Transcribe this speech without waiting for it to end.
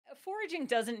Foraging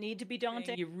doesn't need to be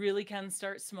daunting. You really can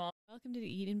start small. Welcome to the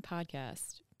Eat In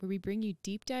podcast, where we bring you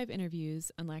deep dive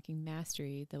interviews unlocking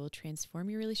mastery that will transform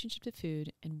your relationship to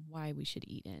food and why we should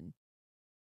eat in.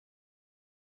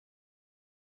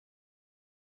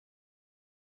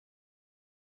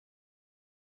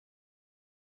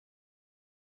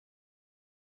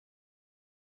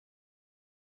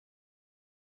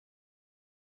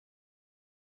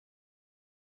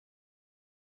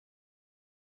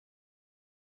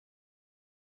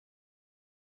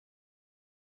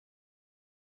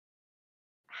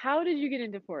 How did you get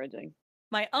into foraging?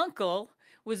 My uncle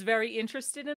was very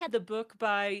interested in the book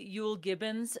by Yule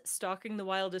Gibbons, Stalking the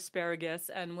Wild Asparagus.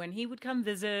 And when he would come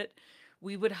visit,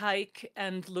 we would hike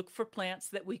and look for plants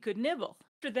that we could nibble.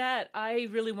 After that, I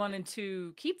really wanted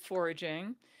to keep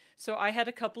foraging. So I had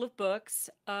a couple of books,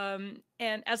 and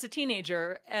as a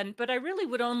teenager, but I really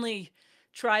would only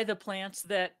try the plants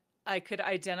that I could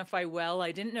identify well.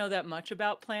 I didn't know that much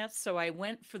about plants, so I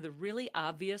went for the really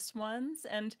obvious ones.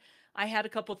 And I had a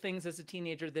couple things as a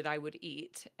teenager that I would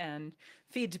eat and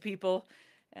feed to people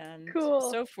and Cool.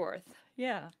 so forth.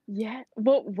 Yeah. Yeah.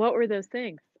 What were those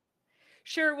things?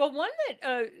 Sure. Well, one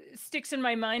that sticks in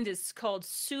my mind is called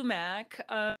sumac.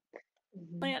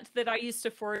 Plant that I used to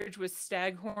forage was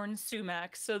staghorn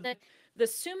sumac. So the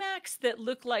sumacs that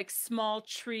look like small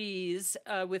trees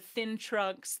with thin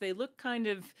trunks, they look kind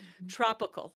of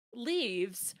tropical.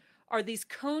 Leaves are these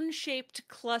cone-shaped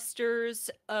clusters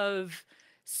of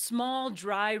small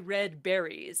dry red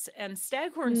berries, and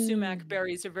staghorn sumac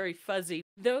berries are very fuzzy.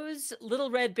 Those little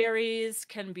red berries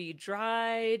can be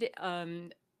dried,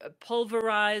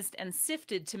 pulverized, and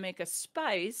sifted to make a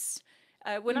spice.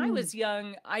 When I was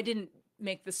young, I didn't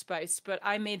make the spice, but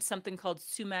I made something called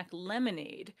sumac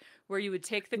lemonade, where you would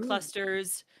take the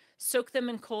clusters, soak them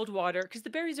in cold water, because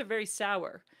the berries are very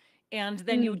sour. And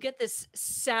then you would get this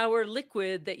sour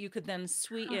liquid that you could then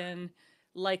sweeten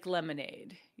like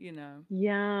lemonade, you know.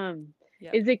 Yum.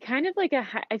 Yeah. Is it kind of like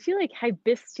I feel like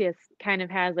hibiscus kind of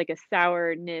has like a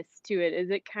sourness to it.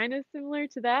 Is it kind of similar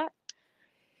to that?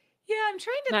 Yeah, I'm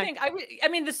trying to Not think. I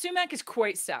mean, the sumac is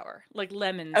quite sour, like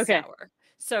lemon okay. sour.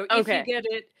 So if you Okay. get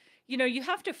it, you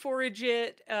have to forage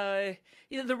it.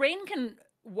 The rain can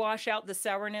wash out the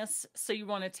sourness, so you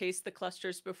want to taste the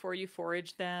clusters before you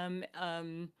forage them.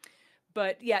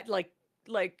 But yeah,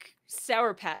 like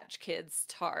Sour Patch Kids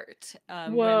tart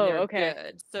when Whoa, they're okay.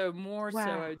 good. So more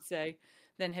so, Wow. I would say,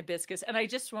 than hibiscus. And I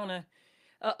just want to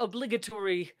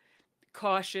obligatory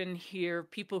caution here: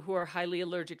 people who are highly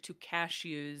allergic to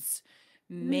cashews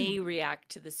may react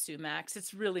to the sumacs.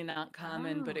 It's really not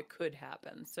common, but Oh, it could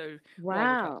happen. So while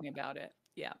we're wow. talking about it,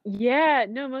 yeah. Yeah,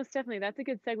 no, most definitely. That's a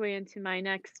good segue into my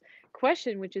next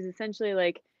question, which is essentially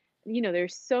like,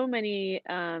 there's so many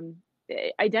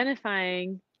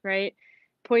identifying, right?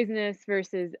 Poisonous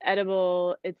versus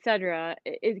edible, etc.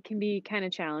 It can be kind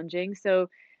of challenging. So,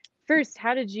 first,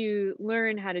 how did you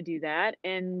learn how to do that?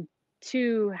 And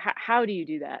two, how do you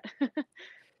do that?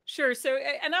 Sure. So,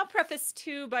 and I'll preface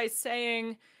too by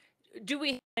saying, do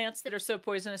we have plants that are so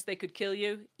poisonous they could kill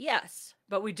you? Yes,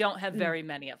 but we don't have Mm. very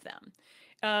many of them.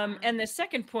 Ah, And the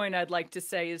second point I'd like to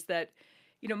say is that,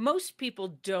 most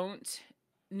people don't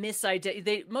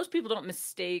most people don't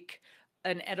mistake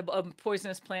a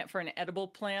poisonous plant for an edible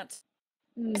plant.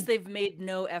 mm, They've made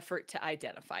no effort to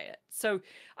identify it. So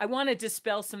I want to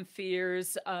dispel some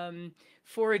fears.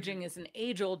 Foraging is an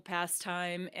age-old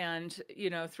pastime, and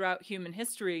throughout human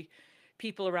history,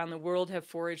 people around the world have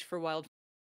foraged for wild.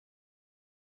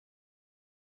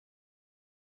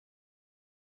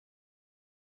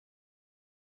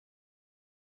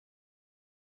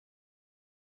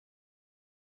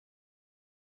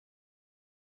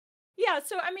 Yeah,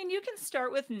 so I mean, you can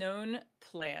start with known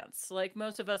plants. Like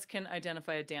most of us can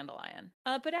identify a dandelion.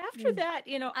 But after mm, that,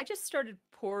 I just started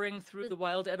pouring through the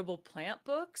wild edible plant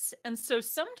books. And so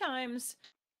sometimes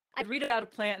I'd read about a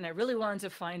plant and I really wanted to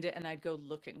find it and I'd go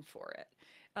looking for it.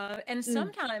 And mm.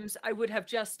 sometimes I would have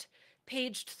just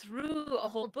paged through a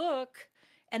whole book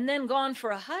and then gone for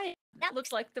a hike. That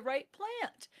looks like the right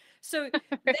plant. So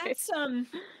Right. that's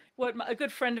what a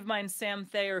good friend of mine, Sam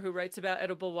Thayer, who writes about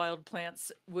edible wild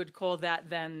plants, would call that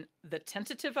then the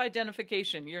tentative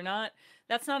identification.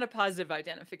 That's not a positive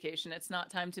identification. It's not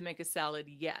time to make a salad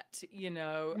yet,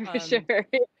 Sure.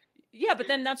 yeah, but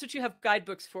then that's what you have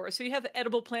guidebooks for. So you have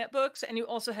edible plant books and you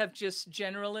also have just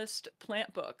generalist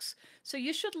plant books. So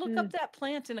you should look up Mm, that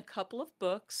plant in a couple of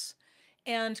books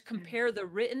and mm, compare the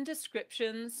written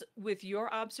descriptions with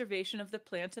your observation of the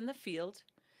plant in the field.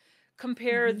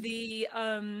 Compare mhm. the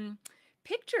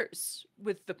pictures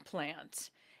with the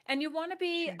plant. And you want to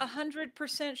be Sure.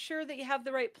 100% sure that you have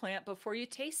the right plant before you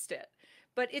taste it.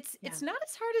 but it's Yeah. not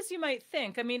as hard as you might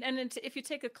think. I mean, and if you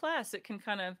take a class, it can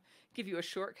kind of give you a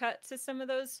shortcut to some of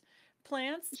those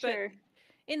plants, but Sure.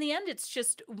 in the end, it's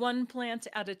just one plant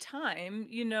at a time.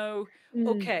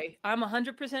 Mm, Okay, I'm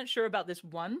 100% sure about this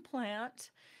one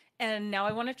plant, and now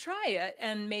I want to try it.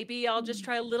 And maybe I'll just mm,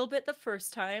 try a little bit the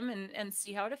first time and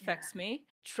see how it yeah. affects me.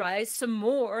 Try some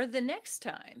more the next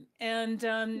time. And,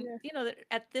 Yeah.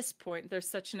 at this point, there's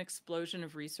such an explosion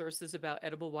of resources about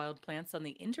edible wild plants on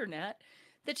the internet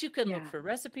that you can look Yeah. for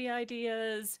recipe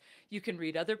ideas, you can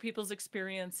read other people's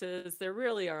experiences. There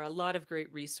really are a lot of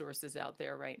great resources out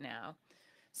there right now.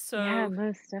 Yeah, So,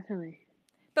 most definitely.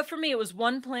 but for me, it was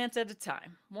one plant at a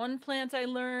time. One plant I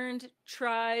learned,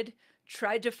 tried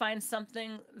to find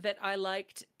something that I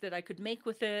liked that I could make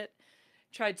with it,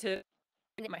 tried to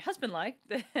that my husband liked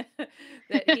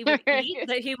that he would eat, Right.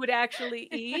 that he would actually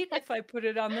eat if I put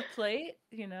it on the plate.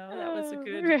 That was a Oh,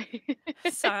 good right.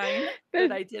 sign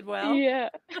that That's I did well. yeah.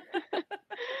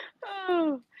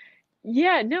 Oh,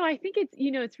 yeah, no, I think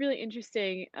it's really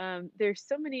interesting. There's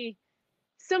so many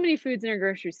foods in our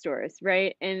grocery stores,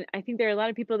 right? And I think there are a lot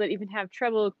of people that even have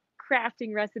trouble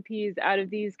crafting recipes out of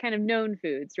these kind of known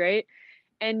foods, right?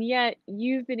 And yet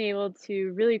you've been able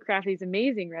to really craft these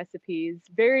amazing recipes,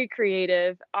 very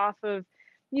creative, off of,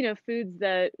 foods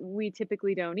that we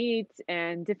typically don't eat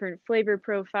and different flavor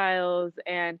profiles.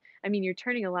 And I mean, you're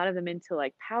turning a lot of them into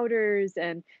like powders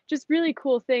and just really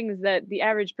cool things that the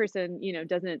average person,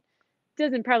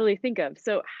 doesn't probably think of.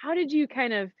 So how did you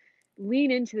kind of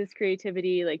lean into this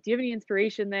creativity? Like, do you have any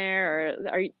inspiration there,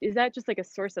 or is that just like a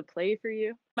source of play for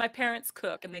you? My parents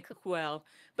cook and they cook well,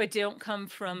 but don't come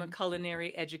from a Mhm.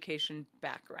 culinary education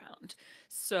background.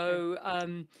 Okay. So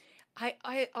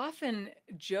I often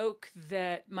joke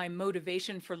that my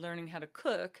motivation for learning how to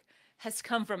cook has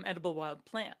come from edible wild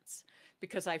plants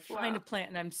because I find a Wow. plant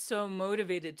and I'm so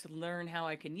motivated to learn how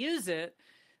I can use it,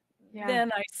 Yeah.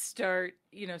 then I start,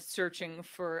 searching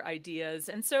for ideas.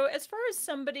 And so, as far as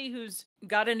somebody who's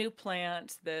got a new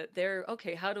plant that they're,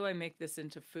 okay, how do I make this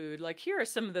into food? Like, here are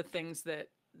some of the things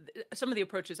some of the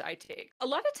approaches I take. A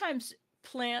lot of times,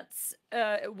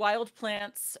 wild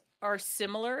plants are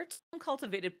similar to some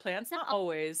cultivated plants, not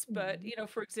always, but, Mhm.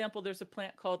 for example, there's a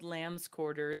plant called lamb's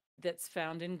quarter that's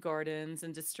found in gardens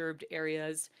and disturbed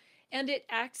areas. And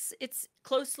it's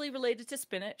closely related to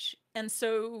spinach. And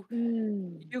so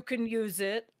Mm. you can use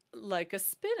it like a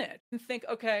spinach and think,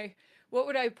 okay, what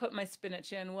would I put my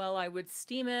spinach in? Well, I would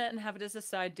steam it and have it as a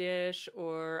side dish,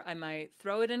 or I might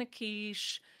throw it in a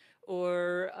quiche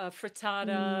or a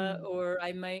frittata, Mm. or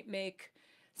I might make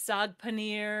saag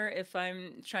paneer if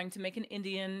I'm trying to make an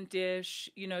Indian dish,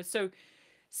 So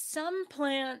some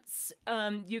plants,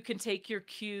 you can take your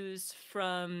cues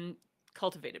from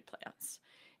cultivated plants.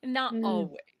 Not Mm.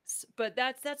 always, but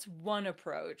that's one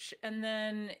approach. And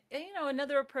then,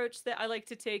 another approach that I like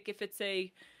to take if it's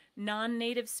a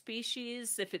non-native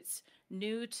species, if it's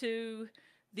new to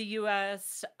the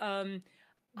US, I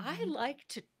Mhm. like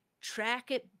to track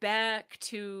it back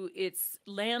to its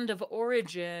land of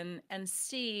origin and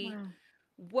see Wow.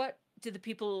 what do the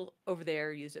people over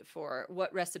there use it for?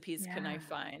 What recipes can I Yeah.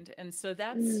 find? And so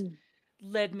that's Mm.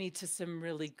 led me to some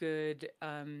really good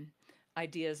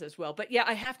ideas as well. But yeah,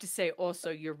 I have to say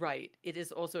also, you're right. It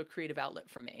is also a creative outlet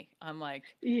for me. I'm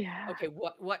like, Yeah. okay,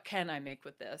 what can I make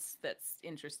with this that's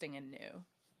interesting and new?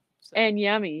 So And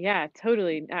yummy, yeah,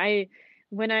 totally.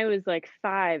 When I was, like,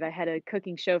 5, I had a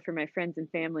cooking show for my friends and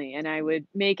family, and I would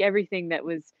make everything that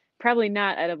was probably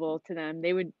not edible to them.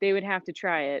 They would have to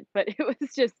try it, but it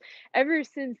was just ever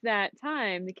since that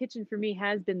time, the kitchen for me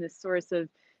has been this source of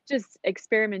just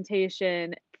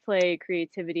experimentation, play,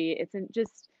 creativity.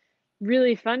 Just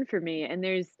really fun for me, and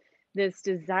there's this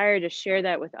desire to share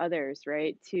that with others,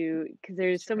 right? Because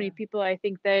there's so many sure. people I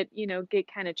think that, get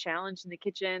kinda challenged in the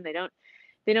kitchen. They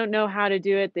don't know how to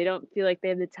do it. They don't feel like they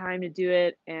have the time to do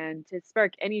it, and to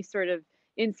spark any sort of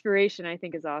inspiration, I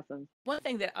think is awesome. One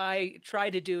thing that I try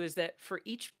to do is that for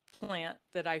each plant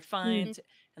that I Mm. find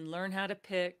and learn how to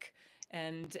pick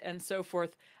and so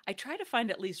forth, I try to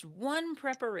find at least one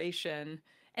preparation,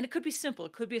 and it could be simple,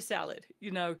 it could be a salad,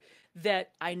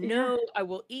 that I Yeah. know I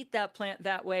will eat that plant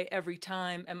that way every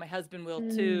time, and my husband will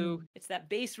too. Mm. It's that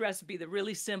base recipe, the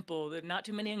really simple, the not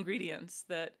too many ingredients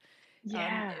that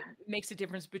Yeah. it makes a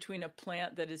difference between a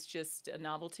plant that is just a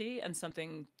novelty and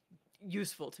something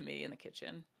useful to me in the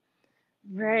kitchen.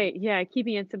 You know. Right. Yeah,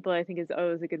 keeping it simple, I think, is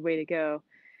always a good way to go.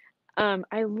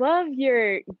 I love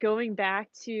your going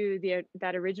back to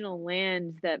that original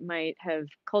land that might have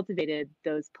cultivated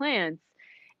those plants.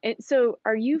 And so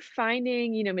are you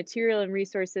finding, material and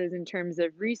resources in terms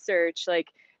of research, like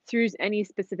through any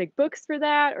specific books for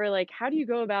that, or like how do you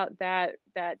go about that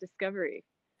discovery?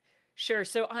 Sure.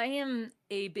 So I am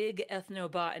a big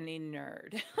ethnobotany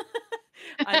nerd.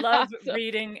 I love So,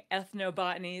 reading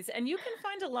ethnobotanies, and you can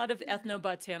find a lot of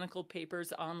ethnobotanical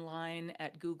papers online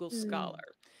at Google mm,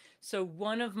 Scholar. So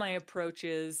one of my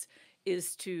approaches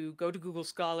is to go to Google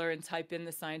Scholar and type in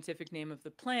the scientific name of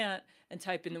the plant and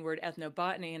type in the word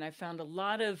ethnobotany. And I found a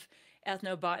lot of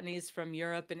ethnobotanies from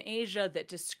Europe and Asia that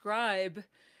describe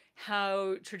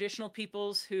how traditional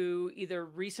peoples who either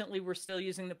recently were still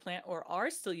using the plant or are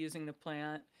still using the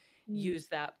plant mm, use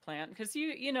that plant. Because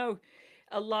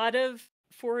a lot of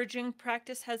foraging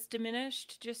practice has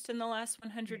diminished just in the last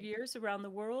 100 right. years around the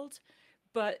world,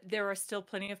 but there are still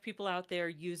plenty of people out there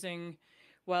using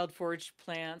wild foraged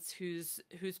plants whose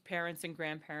parents and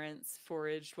grandparents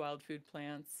foraged wild food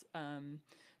plants.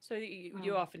 So you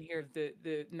Wow. often hear of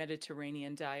the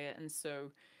Mediterranean diet, and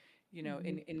so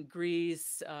Mhm. in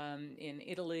Greece, in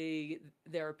Italy,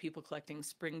 there are people collecting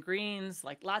spring greens,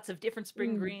 like lots of different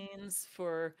spring Mm, greens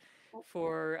for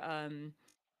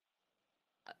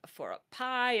for a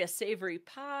pie, a savory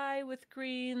pie with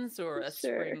greens, or a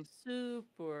sure. spring soup,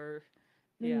 or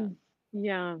yeah. Mm,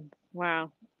 yum.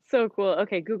 Wow. So cool.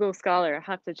 Okay, Google Scholar. I'll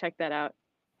have to check that out.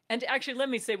 And actually, let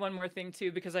me say one more thing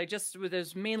too, because I just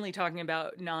was mainly talking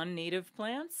about non-native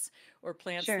plants or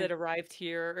plants Sure. that arrived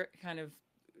here kind of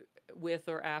with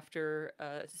or after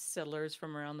settlers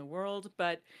from around the world,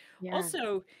 but Yeah.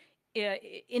 also uh,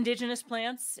 indigenous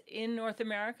plants in North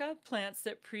America, plants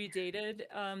that predated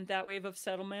that wave of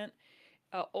settlement,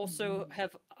 also Mhm.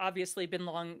 have obviously been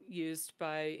long used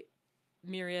by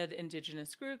myriad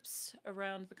indigenous groups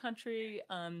around the country,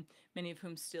 many of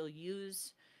whom still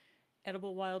use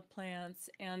edible wild plants.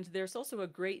 And there's also a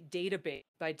great database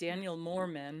by Daniel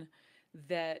Moorman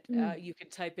that Mm. you can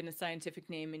type in a scientific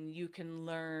name and you can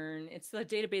learn. It's the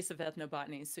database of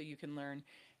ethnobotany, so you can learn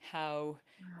how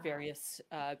Wow. various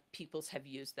peoples have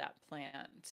used that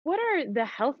plant. What are the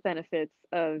health benefits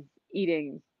of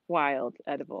eating wild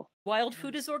edible Wild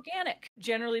food plants? is organic,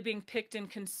 generally being picked and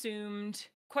consumed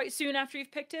quite soon after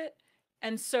you've picked it.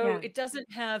 And so Yeah, it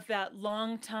doesn't have that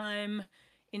long time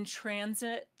in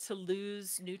transit to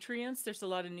lose nutrients. There's a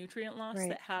lot of nutrient loss right.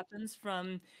 that happens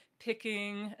from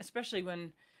picking, especially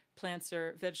when plants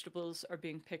or vegetables are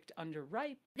being picked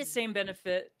underripe. The Mhm. same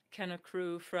benefit can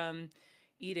accrue from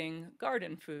eating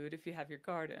garden food if you have your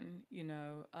garden,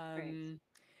 Right.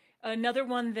 Another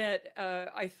one that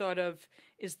I thought of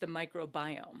is the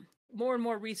microbiome. More and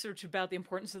more research about the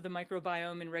importance of the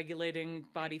microbiome in regulating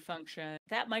Right. body function.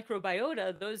 That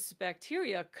microbiota, those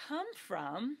bacteria, come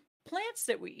from plants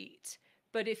that we eat.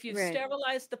 But if you Right.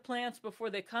 sterilize the plants before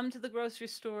they come to the grocery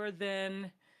store,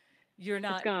 then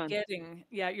It's gone.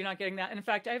 you're not getting that. And in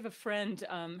fact, I have a friend,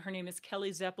 her name is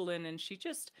Kelly Zeppelin, and she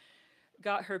just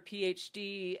got her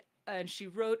PhD and she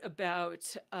wrote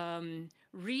about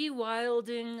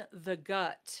rewilding the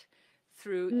gut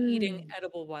through eating Mm.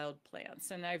 edible wild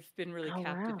plants. And I've been really Oh,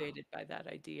 wow. captivated by that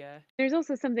idea. There's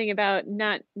also something about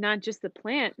not just the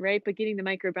plant, right, but getting the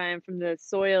microbiome from the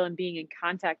soil and being in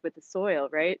contact with the soil,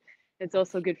 right? It's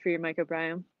also good for your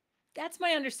microbiome. That's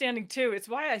my understanding too. It's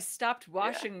why I stopped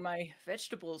Yeah. washing my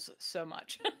vegetables so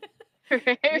much.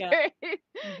 Right, Yeah. right.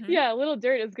 Hmm. Yeah, a little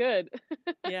dirt is good.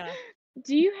 Yeah.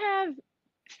 Do you have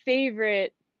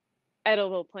favorite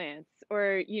edible plants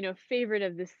or, favorite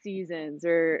of the seasons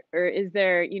or is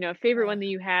there, a favorite Uh, one that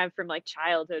you have from like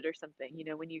childhood or something,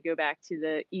 when you go back to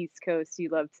the East Coast you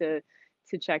love to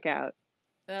check out?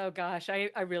 Oh gosh, I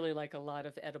really like a lot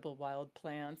of edible wild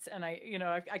plants. And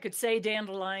I could say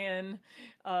dandelion,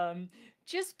 um,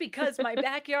 just because my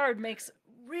backyard makes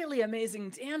really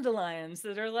amazing dandelions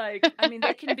that are like, I mean,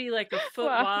 they can be like a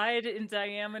foot Wow. wide in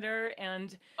diameter.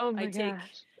 And Oh I my take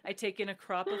gosh. I take in a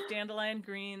crop of dandelion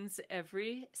greens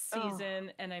every Oh.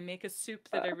 season and I make a soup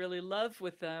that I Uh, really love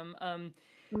with them.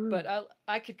 But mm,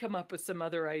 I could come up with some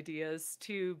other ideas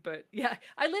too. But yeah,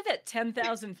 I live at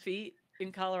 10,000 feet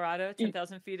in Colorado, y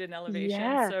 10,000 feet in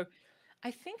elevation. yeah. So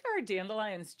I think our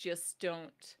dandelions just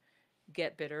don't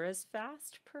get bitter as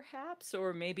fast, perhaps,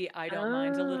 or maybe I don't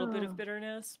mind a little bit of Oh,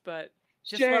 bitterness, but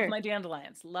just love sure. my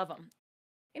dandelions, love them.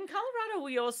 In Colorado,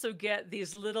 we also get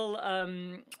these little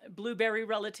blueberry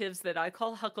relatives that I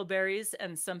call huckleberries,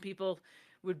 and some people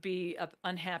would be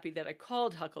unhappy that I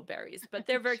called huckleberries, but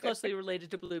they're very Sure. closely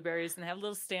related to blueberries and have a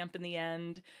little stamp in the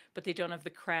end, but they don't have the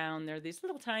crown. They're these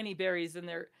little tiny berries, and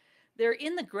they're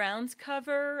in the ground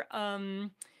cover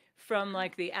from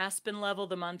like the aspen level,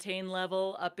 the montane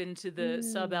level, up into the Mm,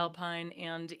 subalpine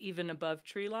and even above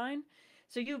tree line.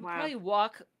 So you wow. probably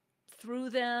walk through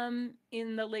them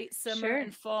in the late summer Sure.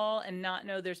 and fall and not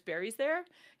know there's berries there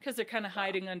because they're kind of Wow.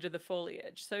 hiding under the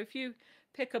foliage. So if you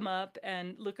pick them up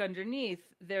and look underneath,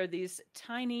 they're these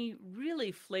tiny,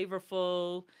 really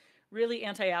flavorful, really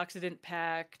antioxidant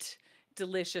packed,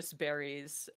 delicious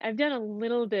berries. I've done a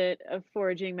little bit of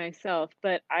foraging myself,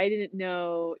 but I didn't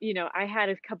know, I had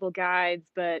a couple guides,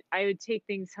 but I would take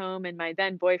things home and my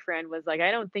then boyfriend was like,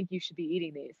 "I don't think you should be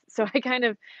eating these." So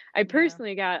I Yeah.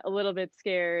 personally got a little bit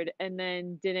scared and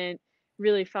then didn't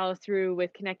really follow through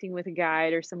with connecting with a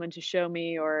guide or someone to show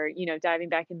me or, diving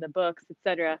back in the books,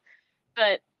 etc.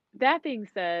 But that being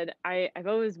said, I've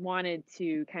always wanted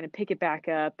to kind of pick it back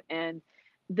up, and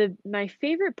my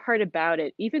favorite part about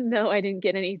it, even though I didn't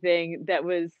get anything that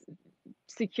was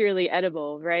securely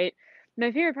edible, right?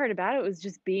 My favorite part about it was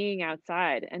just being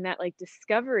outside and that like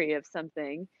discovery of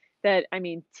something that I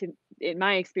mean, to in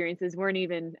my experiences weren't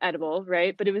even edible,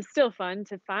 right? But it was still fun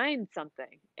to find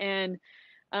something. And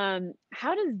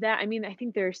how does that, I mean, I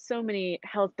think there are so many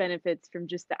health benefits from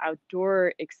just the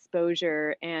outdoor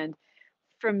exposure and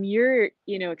from your,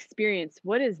 experience,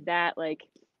 what is that like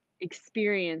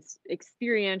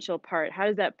experiential part? How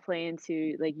does that play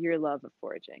into like your love of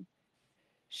foraging?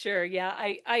 Sure. Yeah,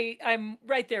 I'm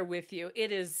right there with you.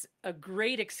 It is a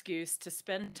great excuse to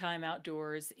spend time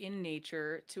outdoors in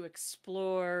nature, to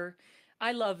explore.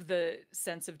 I love the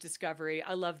sense of discovery.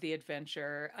 I love the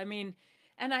adventure. I mean,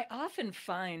 and I often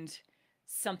find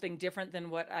something different than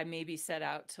what I maybe set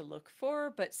out to look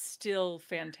for, but still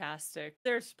fantastic.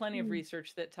 There's plenty of Mm,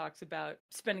 research that talks about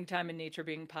spending time in nature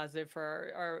being positive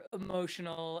for our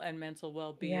emotional and mental yeah.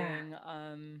 well-being.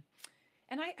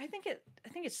 And I think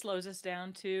it slows us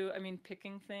down too. I mean,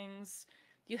 picking things,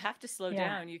 you have to slow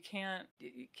Yeah. down. You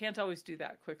can't always do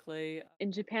that quickly.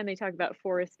 In Japan, they talk about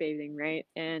forest bathing, right?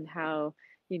 And how,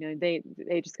 they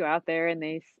just go out there and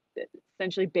they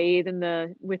essentially bathe in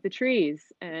the with the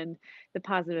trees and the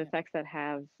positive Yeah. effects that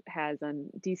has on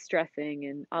de-stressing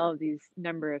and all of these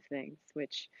number of things,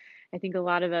 which I think a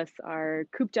lot of us are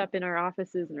cooped up in our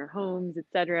offices and our homes, et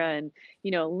cetera. And,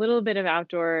 a little bit of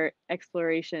outdoor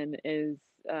exploration is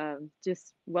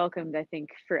just welcomed, I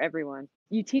think, for everyone.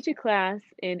 You teach a class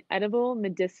in edible,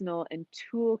 medicinal, and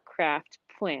tool craft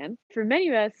plants. For many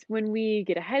of us, when we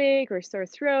get a headache or sore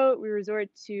throat, we resort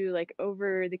to like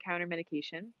over the counter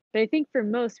medication. But I think for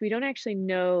most, we don't actually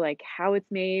know like how it's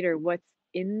made or what's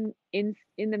in the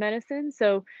medicine.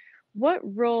 So what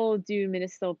role do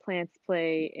medicinal plants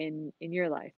play in your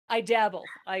life? I dabble.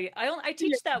 I Yeah.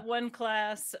 teach that one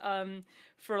class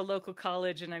for a local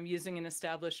college, and I'm using an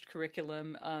established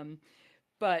curriculum.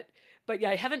 But but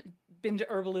yeah, I haven't been to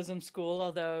herbalism school,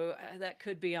 although that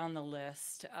could be on the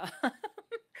list.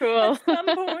 Cool.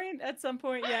 At some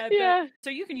point, yeah. But Yeah. so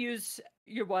you can use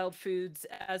your wild foods,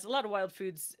 as a lot of wild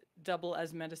foods double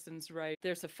as medicines, right?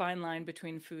 There's a fine line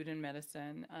between food and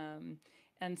medicine.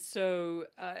 And so,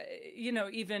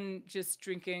 even just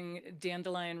drinking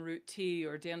dandelion root tea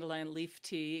or dandelion leaf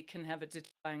tea can have a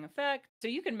detoxifying effect. So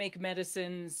you can make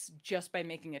medicines just by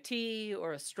making a tea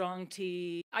or a strong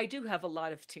tea. I do have a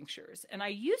lot of tinctures, and I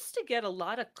used to get a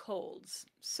lot of colds.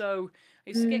 So I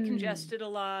used to get Mm, congested a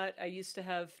lot. I used to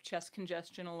have chest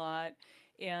congestion a lot.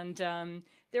 And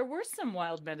there were some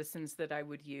wild medicines that I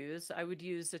would use. I would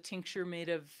use a tincture made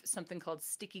of something called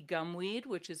sticky gumweed,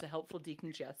 which is a helpful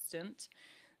decongestant.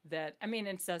 That, I mean,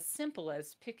 it's as simple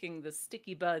as picking the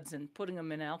sticky buds and putting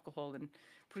them in alcohol and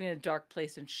putting it in a dark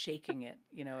place and shaking it,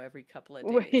 every couple of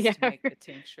days yeah. to make the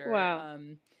tincture. Wow.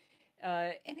 And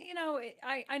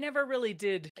I never really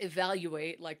did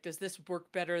evaluate, like, does this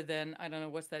work better than, I don't know,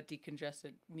 what's that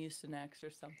decongestant, Mucinex or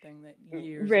something that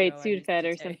years Right, ago I used Sudafed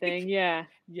to or something. take. Yeah.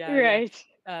 Yeah, yeah. Right.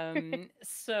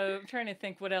 So I'm trying to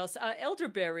think what else.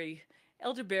 Elderberry.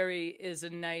 Elderberry is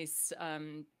a nice, I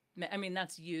mean,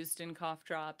 that's used in cough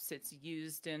drops. It's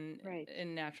used Right.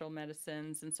 in natural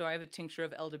medicines. And so I have a tincture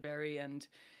of elderberry, and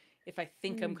if I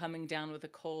think I'm Mm, coming down with a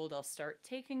cold, I'll start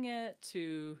taking it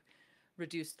to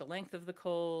reduce the length of the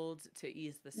cold, to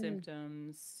ease the mm.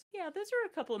 symptoms. Yeah, those are a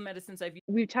couple of medicines I've used.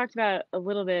 We've talked about a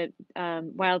little bit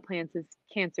wild plants as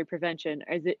cancer prevention.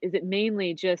 Is it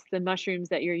mainly just the mushrooms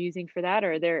that you're using for that,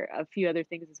 or are there a few other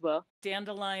things as well?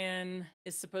 Dandelion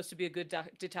is supposed to be a good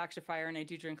detoxifier, and I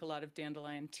do drink a lot of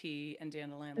dandelion tea and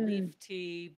dandelion Mm. leaf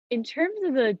tea. In terms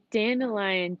of the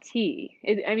dandelion tea,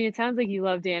 I mean, it sounds like you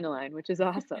love dandelion, which is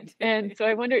awesome. And so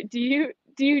I wonder, do you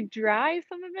dry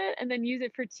some of it and then use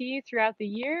it for tea throughout the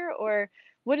year, or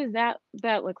what does that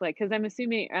look like? Because I'm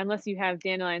assuming unless you have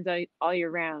dandelions all year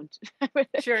round.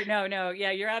 Sure. No, no.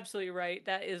 Yeah, you're absolutely right.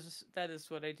 That is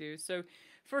what I do. So,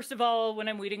 first of all, when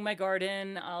I'm weeding my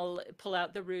garden, I'll pull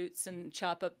out the roots and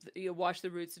wash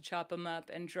the roots and chop them up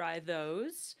and dry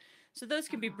those. So those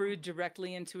can be Oh, brewed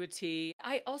directly into a tea.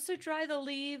 I also dry the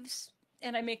leaves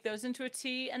and I make those into a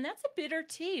tea, and that's a bitter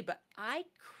tea, but I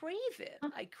crave it.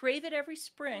 huh, I crave it every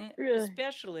spring, really?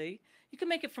 especially. You can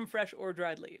make it from fresh or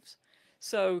dried leaves.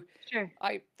 So Sure.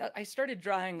 I started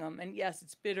drying them, and yes,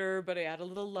 it's bitter, but I add a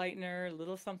little lightener, a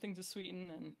little something to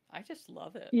sweeten, and I just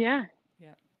love it. Yeah.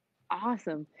 Yeah.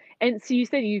 Awesome. And so you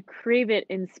said you crave it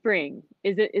in spring.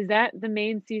 Is that the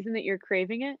main season that you're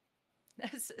craving it?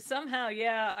 Somehow,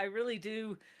 yeah, I really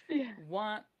do Yeah.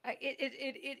 want.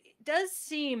 It does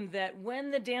seem that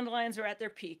when the dandelions are at their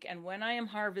peak and when I am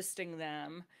harvesting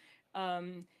them,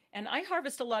 um, and I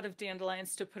harvest a lot of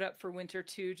dandelions to put up for winter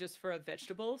too, just for a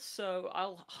vegetable. So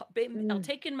I'll Mm,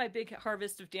 take in my big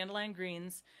harvest of dandelion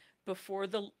greens before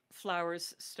the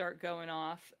flowers start going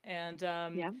off, and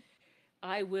yeah.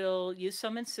 I will use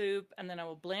some in soup and then I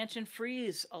will blanch and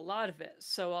freeze a lot of it.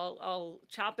 So I'll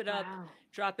chop it up, Wow.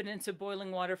 drop it into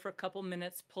boiling water for a couple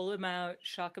minutes, pull them out,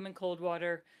 shock them in cold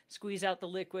water, squeeze out the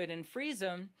liquid and freeze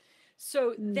them.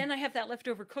 So Mm, then I have that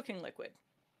leftover cooking liquid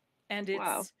and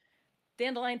wow. it's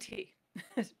dandelion tea.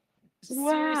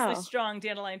 Seriously Wow. strong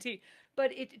dandelion tea.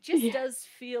 But it just Yeah. does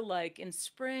feel like in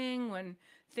spring when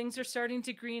things are starting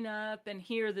to green up and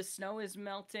here the snow is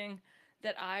melting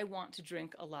that I want to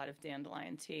drink a lot of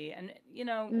dandelion tea. And,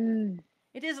 Mm,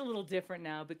 it is a little different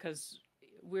now because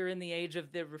we're in the age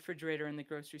of the refrigerator in the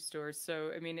grocery stores.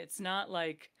 So, I mean, it's not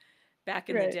like back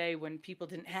in the right. day when people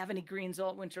didn't have any greens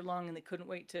all winter long and they couldn't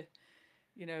wait to,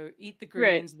 eat the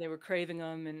Right. greens. They were craving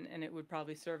them and it would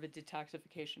probably serve a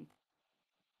detoxification.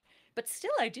 But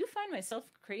still, I do find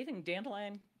myself craving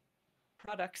dandelion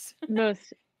products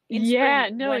Most in spring yeah,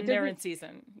 no, it when they're doesn't in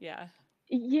season. Yeah.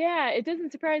 yeah, it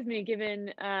doesn't surprise me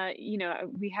given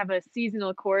we have a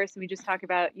seasonal course and we just talk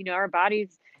about, our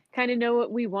bodies kind of know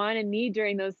what we want and need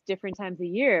during those different times of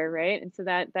year, right? And so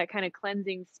that kind of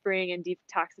cleansing spring and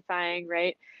detoxifying,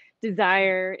 right?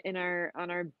 Yeah. Desire in our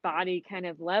on our body kind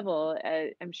of level.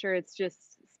 I'm sure it's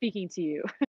just speaking to you.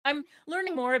 I'm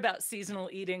learning more about seasonal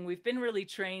eating. We've been really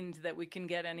trained that we can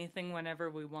get anything whenever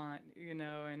we want,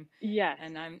 and Yes.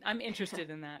 and I'm interested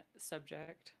in that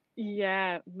subject.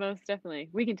 Yeah, most definitely.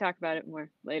 We can talk about it more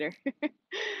later.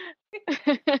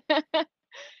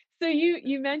 So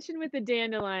you mentioned with the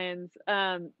dandelions,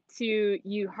 to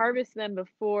you harvest them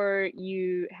before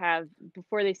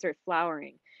they start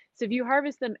flowering. So if you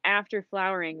harvest them after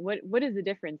flowering, what is the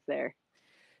difference there?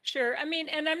 Sure. I mean,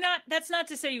 and that's not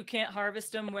to say you can't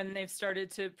harvest them when they've started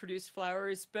to produce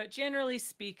flowers, but generally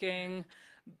speaking,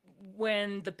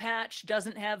 when the patch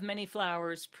doesn't have many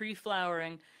flowers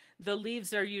pre-flowering, the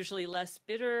leaves are usually less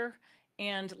bitter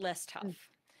and less Mm,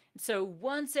 tough. So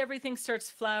once everything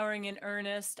starts flowering in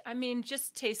earnest, I mean,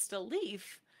 just taste a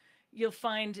leaf, you'll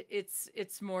find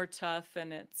it's more tough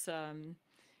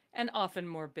and often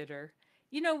more bitter.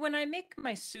 When I make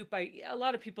my soup, a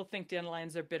lot of people think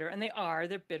dandelions are bitter, and they are.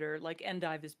 They're bitter. Like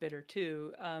endive is bitter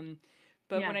too.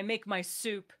 But when yeah. I make my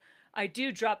soup, I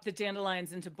do drop the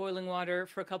dandelions into boiling water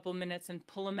for a couple minutes and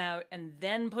pull them out, and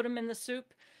then put them in the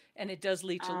soup, and it does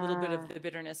leach a little bit of Ah, the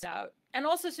bitterness out, and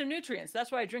also some nutrients.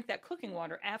 That's why I drink that cooking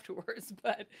water afterwards.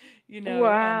 But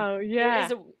wow, there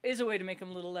yeah. is a way to make them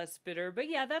a little less bitter. But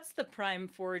yeah, that's the prime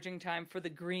foraging time for the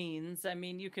greens. I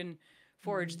mean, you can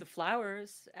forage Mhm. the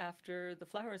flowers after the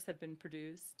flowers have been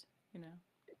produced, you know.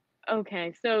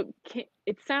 Okay, so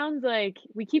it sounds like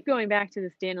we keep going back to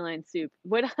this dandelion soup.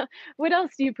 What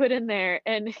else do you put in there?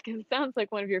 And 'cause it sounds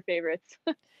like one of your favorites.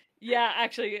 Yeah,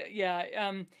 actually,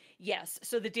 yeah. Yes.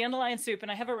 So the dandelion soup,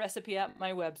 and I have a recipe at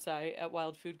my website at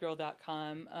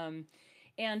wildfoodgirl.com.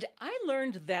 And I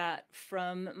learned that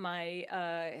from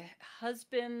my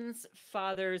husband's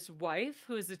father's wife,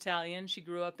 who is Italian. She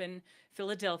grew up in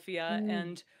Philadelphia, Mm,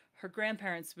 and her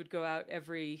grandparents would go out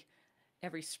every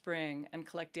spring and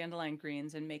collect dandelion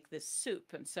greens and make this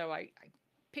soup. And so I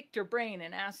picked her brain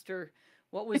and asked her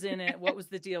what was in it, what was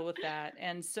the deal with that.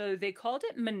 And so they called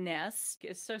it minesque.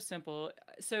 It's so simple.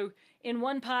 So in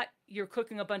one pot, you're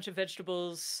cooking a bunch of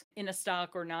vegetables in a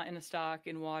stock or not in a stock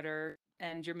in water.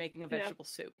 And you're making a yeah. vegetable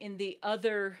soup. In the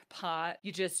other pot,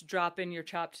 you just drop in your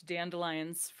chopped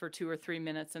dandelions for 2 or 3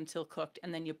 minutes until cooked,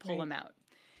 and then you pull them Nice. out.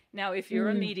 Now, if you're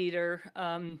a Mm, meat eater,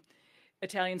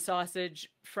 Italian sausage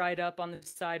fried up on the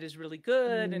side is really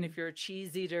good. And mm, if you're a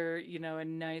cheese eater, a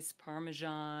nice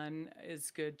Parmesan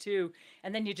is good too.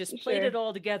 And then you just plate sure. it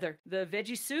all together. The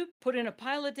veggie soup, put in a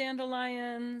pile of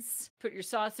dandelions, put your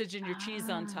sausage and your cheese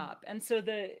on Ah. top. And so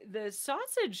the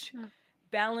sausage Huh.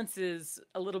 balances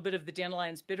a little bit of the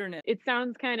dandelion's bitterness. It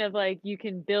sounds kind of like you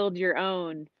can build your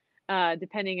own,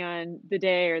 depending on the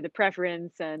day or the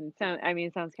preference, and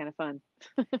it sounds kind of fun.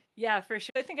 Yeah, for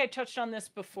sure. I think I touched on this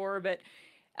before, but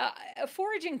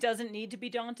Foraging doesn't need to be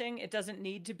daunting. It doesn't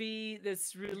need to be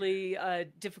this really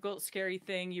difficult, scary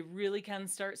thing. You really can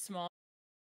start small.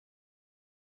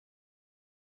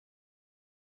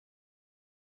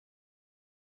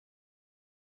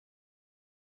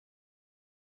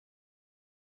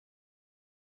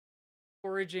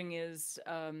 Foraging is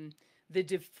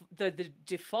the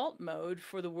default mode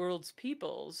for the world's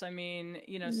peoples. I mean,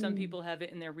 some Mm, people have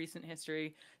it in their recent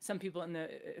history, some people in the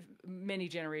many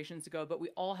generations ago, but we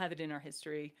all have it in our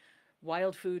history.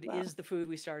 Wild food wow. is the food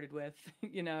we started with,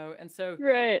 and so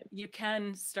Right. you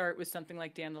can start with something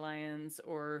like dandelions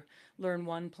or learn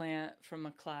one plant from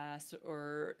a class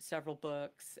or several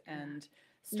books and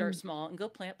start Mm. small and go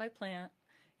plant by plant.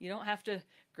 You don't have to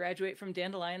graduate from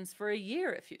dandelions for a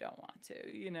year if you don't want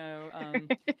to.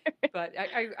 But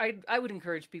I would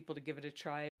encourage people to give it a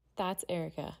try. That's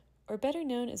Erica, or better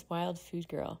known as Wild Food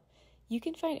Girl. You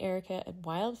can find Erica at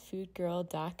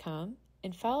wildfoodgirl.com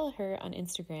and follow her on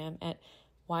Instagram at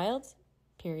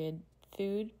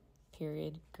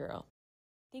wild.food.girl.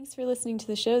 Thanks for listening to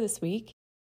the show this week.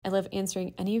 I love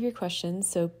answering any of your questions,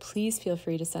 so please feel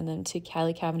free to send them to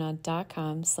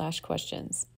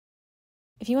calliekavanaugh.com/questions.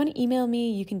 If you want to email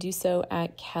me, you can do so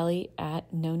at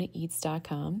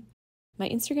callie@nonaeats.com. My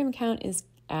Instagram account is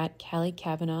at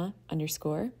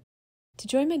calliekavanaugh_. To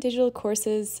join my digital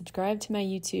courses, subscribe to my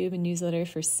YouTube and newsletter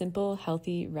for simple,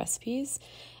 healthy recipes,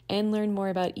 and learn more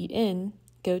about Eat In,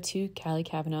 go to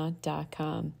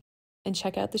calliekavanaugh.com and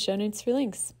check out the show notes for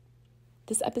links.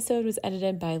 This episode was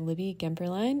edited by Libby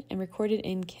Gemperline and recorded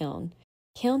in Kiln.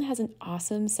 Kiln has an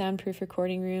awesome soundproof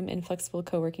recording room and flexible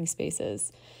co-working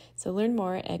spaces, so learn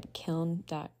more at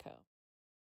kiln.co.